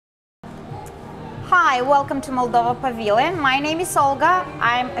Hi, welcome to Moldova Pavilion. My name is Olga.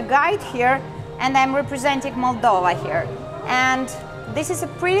 I'm a guide here and I'm representing Moldova here. And this is a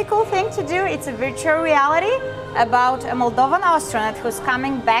pretty cool thing to do. It's a virtual reality about a Moldovan astronaut who's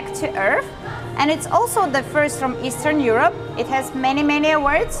coming back to Earth. And it's also the first from Eastern Europe. It has many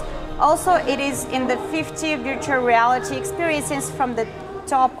awards. Also, it is in the 50 virtual reality experiences from the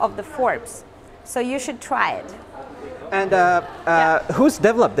top of the Forbes. So you should try it. And who's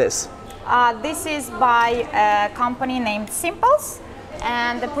developed this? This is by a company named Simples,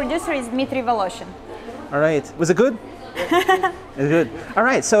 and the producer is Dmitry Voloshin. All right. Was it good? It's good. All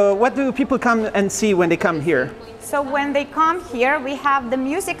right. So what do people come and see when they come here? So when they come here, we have the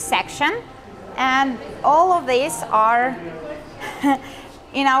music section, and all of these are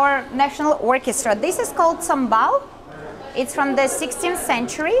in our national orchestra. This is called sambal. It's from the 16th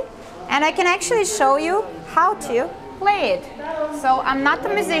century, and I can actually show you how to play it. So I'm not a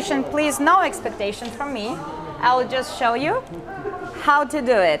musician, please, no expectations from me. I'll just show you how to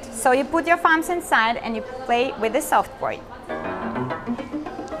do it. So you put your thumbs inside and you play with the softboard.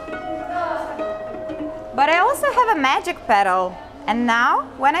 But I also have a magic pedal, and now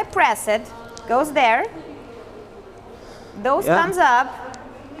when I press it, goes there, those comes up,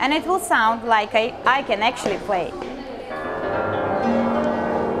 and it will sound like I can actually play.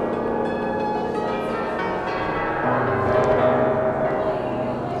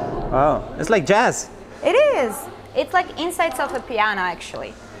 Wow, it's like jazz. It is. It's like insides of a piano,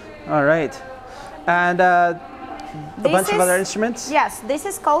 actually. All right. And a bunch of other instruments? Yes, this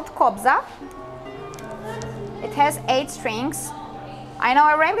is called cobza. It has 8 strings. I know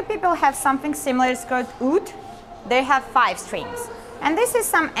Arabic people have something similar, it's called oud. They have 5 strings. And this is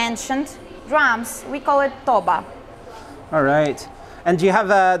some ancient drums. We call it toba. All right. And do you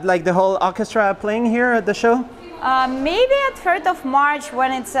have like the whole orchestra playing here at the show? Maybe at 3rd of March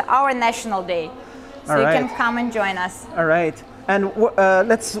when it's our national day. So you can come and join us. All right. And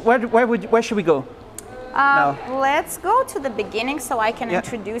where should we go? Now? Let's go to the beginning so I can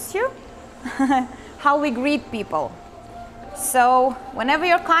introduce you how we greet people. So whenever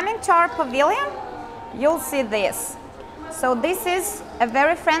you're coming to our pavilion, you'll see this. So this is a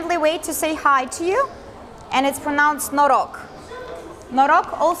very friendly way to say hi to you, and it's pronounced norok.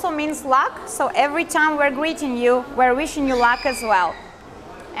 Norok also means luck, so every time we're greeting you, we're wishing you luck as well.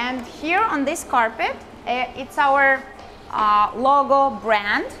 And here on this carpet, it's our logo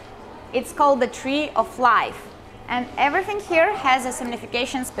brand. It's called the Tree of Life. And everything here has a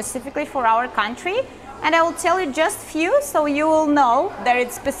signification specifically for our country. And I will tell you just few so you will know that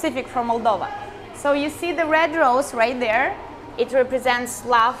it's specific for Moldova. So you see the red rose right there. It represents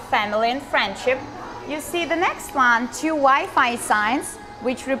love, family, and friendship. You see the next one, 2 Wi-Fi signs,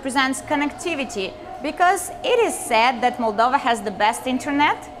 which represents connectivity, because it is said that Moldova has the best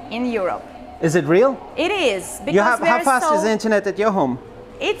internet in Europe. Is it real? It is. Because how fast is the internet at your home?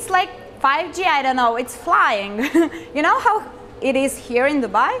 It's like 5G, I don't know, it's flying. You know how it is here in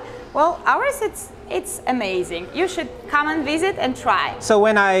Dubai? Well, ours, it's amazing. You should come and visit and try. So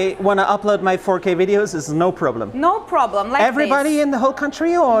when I want to upload my 4K videos, it's no problem? No problem. Like everybody in the whole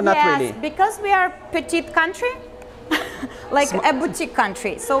country or not really? Yes, because we are a petite country, like a boutique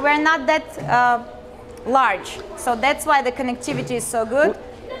country. So we're not that large. So that's why the connectivity is so good.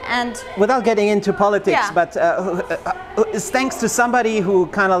 And without getting into politics, but it's thanks to somebody who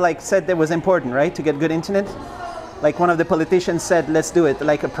kind of like said that was important, right? To get good internet? Like one of the politicians said, let's do it,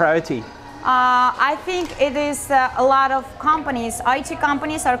 like a priority. I think it is a lot of companies, IT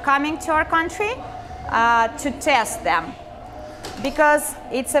companies are coming to our country to test them. Because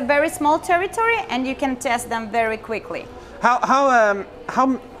it's a very small territory and you can test them very quickly.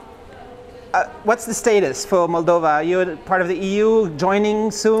 What's the status for Moldova? Are you part of the EU,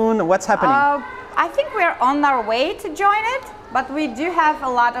 joining soon? What's happening? I think we're on our way to join it, but we do have a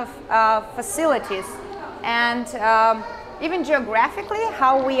lot of facilities. And even geographically,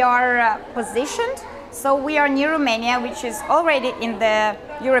 how we are positioned. So we are near Romania, which is already in the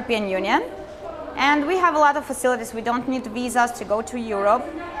European Union. And we have a lot of facilities. We don't need visas to go to Europe.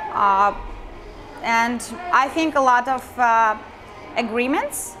 And I think a lot of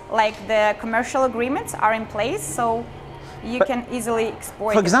agreements, like the commercial agreements, are in place. So you can easily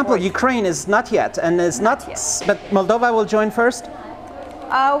export. For example, Ukraine is not yet, and it's not yet. But Moldova will join first?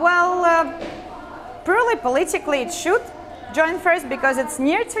 Purely politically, it should join first because it's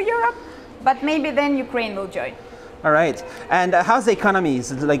near to Europe, but maybe then Ukraine will join. All right. And how's the economy?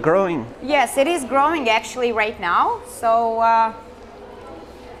 Is it like growing? Yes, it is growing actually right now. So.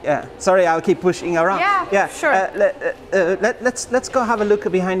 Yeah. Sorry, I'll keep pushing around. Yeah. Sure. Let's go have a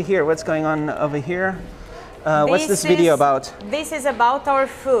look behind here. What's going on over here? What's this video about? This is about our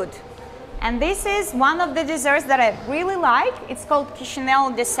food. And this is one of the desserts that I really like. It's called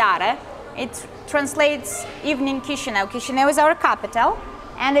Chișinău de seară. It translates evening Chișinău. Chișinău is our capital.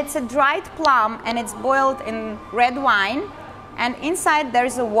 And it's a dried plum and it's boiled in red wine. And inside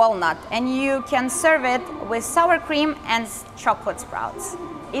there's a walnut. And you can serve it with sour cream and chocolate sprouts.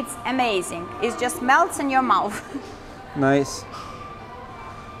 It's amazing. It just melts in your mouth. Nice.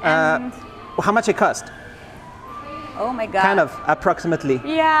 How much it cost? Oh my God. Kind of, approximately.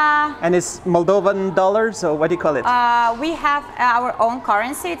 Yeah. And it's Moldovan dollars, or what do you call it? We have our own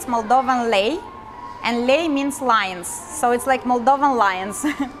currency. It's Moldovan lei. And lei means lions. So it's like Moldovan lions.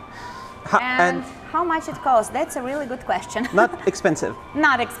 And how much it costs? That's a really good question. Not expensive.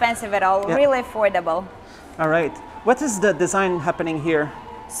 Not expensive at all. Yeah. Really affordable. All right. What is the design happening here?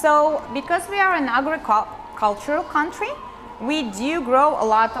 So because we are an agricultural country, we do grow a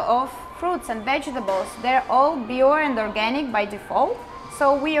lot of fruits and vegetables. They're all bio and organic by default.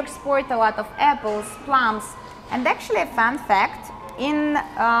 So we export a lot of apples, plums, and actually a fun fact, in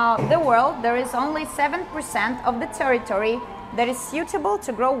the world there is only 7% of the territory that is suitable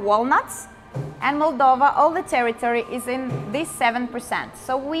to grow walnuts, and Moldova, all the territory is in this 7%.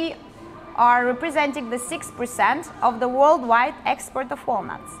 So we are representing the 6% of the worldwide export of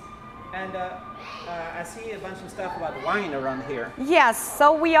walnuts. And I see a bunch of stuff about wine around here. Yes,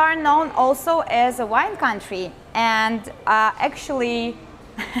 so we are known also as a wine country, and actually...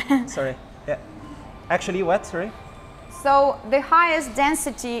 Sorry, yeah. Actually what, sorry? So the highest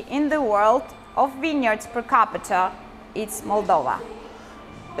density in the world of vineyards per capita is Moldova.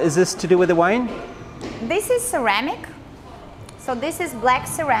 Is this to do with the wine? This is ceramic. So this is black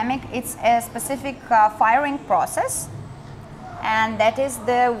ceramic. It's a specific firing process. And that is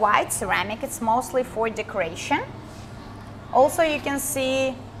the white ceramic. It's mostly for decoration. Also you can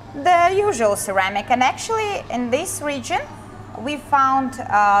see the usual ceramic. And actually in this region we found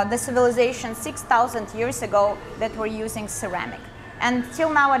the civilization 6,000 years ago that were using ceramic. And till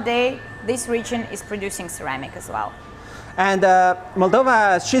nowadays this region is producing ceramic as well. And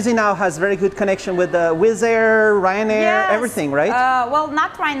Moldova, Chișinău has very good connection with Wizz Air, Ryanair, yes. Everything, right? Well,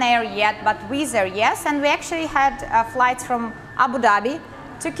 not Ryanair yet, but Wizz Air, yes. And we actually had flights from Abu Dhabi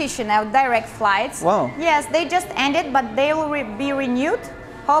to Chișinău, direct flights. Wow. Yes, they just ended, but they will be renewed,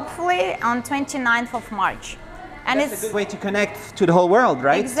 hopefully on 29th of March. And that's a good way to connect to the whole world,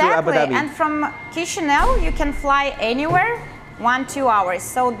 right? Exactly. To Abu Dhabi. And from Chișinău, you can fly anywhere, 1-2 hours.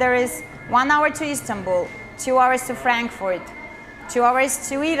 So there is 1 hour to Istanbul, 2 hours to Frankfurt, 2 hours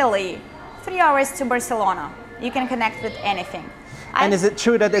to Italy, 3 hours to Barcelona. You can connect with anything. And is it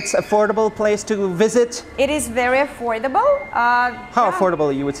true that it's an affordable place to visit? It is very affordable. How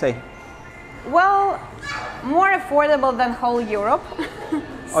affordable, you would say? Well, more affordable than whole Europe.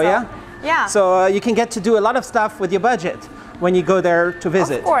 So, oh yeah? Yeah. So you can get to do a lot of stuff with your budget when you go there to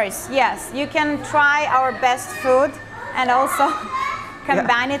visit. Of course, yes. You can try our best food and also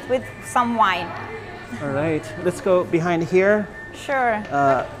combine it with some wine. All right, let's go behind here. Sure.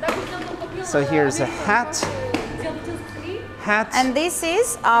 So here's a hat. And this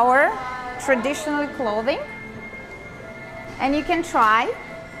is our traditional clothing. And you can try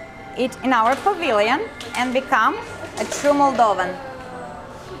it in our pavilion and become a true Moldovan.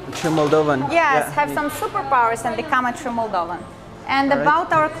 A true Moldovan. Yes, yeah. Have some superpowers and become a true Moldovan. And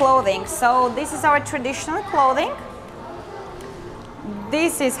about our clothing. So this is our traditional clothing.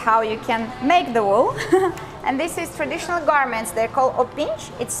 This is how you can make the wool. And this is traditional garments. They're called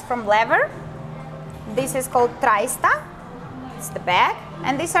opinci. It's from leather. This is called traista. It's the bag.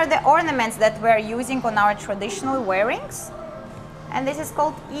 And these are the ornaments that we're using on our traditional wearings. And this is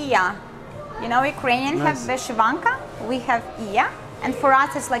called iya. You know, Ukrainians have vyshivanka. We have iya. And for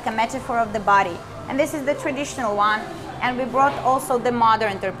us, it's like a metaphor of the body. And this is the traditional one. And we brought also the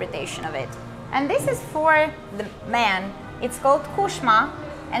modern interpretation of it. And this is for the man. It's called kushma,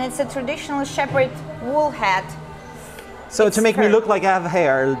 and it's a traditional shepherd wool hat. So to make me look like I have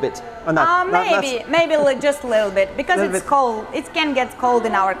hair a little bit, or not? Maybe just a little bit, because it's cold. It can get cold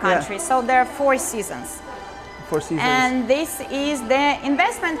in our country, so there are 4 seasons. 4 seasons. And this is the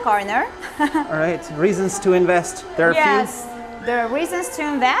investment corner. All right, reasons to invest. There are yes, there are reasons to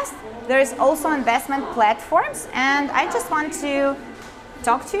invest. There is also investment platforms, and I just want to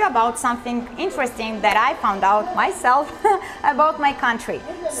talk to you about something interesting that I found out myself about my country.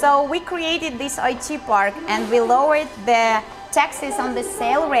 So we created this IT park and we lowered the taxes on the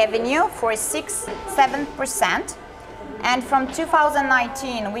sale revenue for 6-7%. And from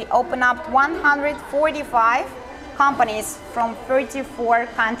 2019, we opened up 145 companies from 34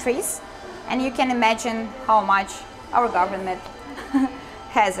 countries. And you can imagine how much our government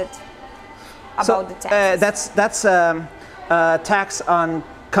has it about the taxes. That's tax on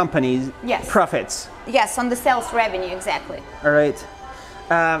companies Yes. profits. Yes, on the sales revenue, exactly. All right.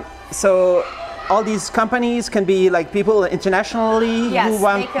 So all these companies can be like people internationally Yes, who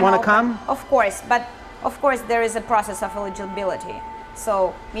want to come? Of course, but of course there is a process of eligibility.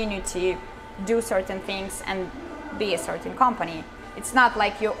 So you need to do certain things and be a certain company. It's not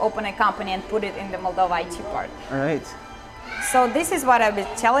like you open a company and put it in the Moldova IT part. All right. So this is what I've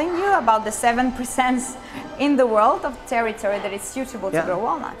been telling you about the 7% in the world of territory that is suitable to grow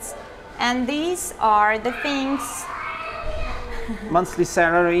walnuts. And these are the things. Monthly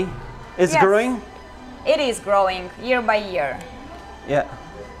salary is growing? It is growing year by year. Yeah.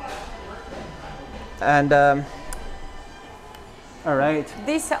 And all right.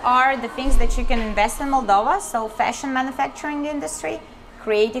 These are the things that you can invest in Moldova. So fashion manufacturing industry,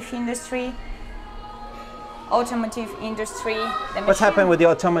 creative industry, automotive industry. What's happened with the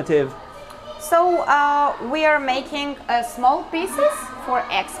automotive? So we are making small pieces for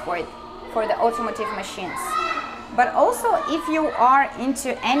export for the automotive machines. But also if you are into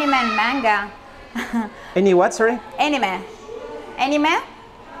anime and manga. Any what, sorry? Anime. Anime?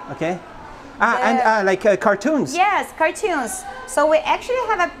 Okay. And like cartoons. Yes, cartoons. So we actually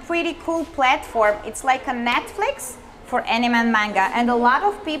have a pretty cool platform. It's like a Netflix for anime and manga. And a lot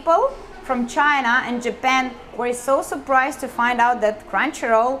of people from China and Japan were so surprised to find out that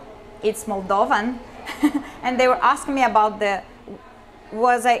Crunchyroll, it's Moldovan. And they were asking me about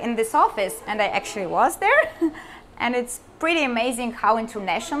was I in this office? And I actually was there. And it's pretty amazing how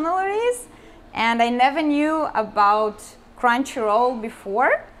international it is. And I never knew about Crunchyroll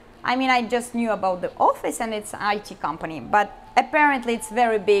before. I mean, I just knew about the office and it's an IT company, but apparently it's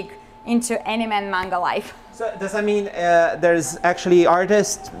very big into anime and manga life. So does that mean there's actually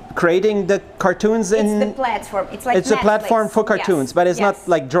artists creating the cartoons in? It's the platform. It's like it's Netflix. A platform for cartoons, yes. but it's yes. not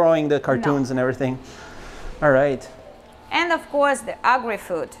like drawing the cartoons and everything. All right. And of course the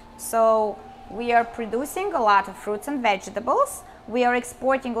agri-food. So we are producing a lot of fruits and vegetables. We are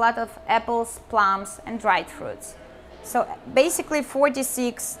exporting a lot of apples, plums, and dried fruits. So basically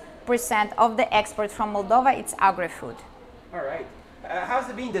 46% of the export from Moldova, it's agri-food. All right. How's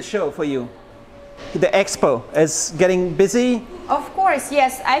it been, the show for you? The Expo is getting busy? Of course,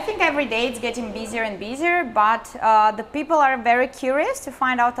 yes. I think every day it's getting busier and busier, but the people are very curious to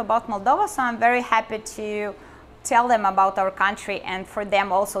find out about Moldova, so I'm very happy to tell them about our country and for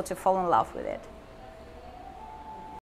them also to fall in love with it.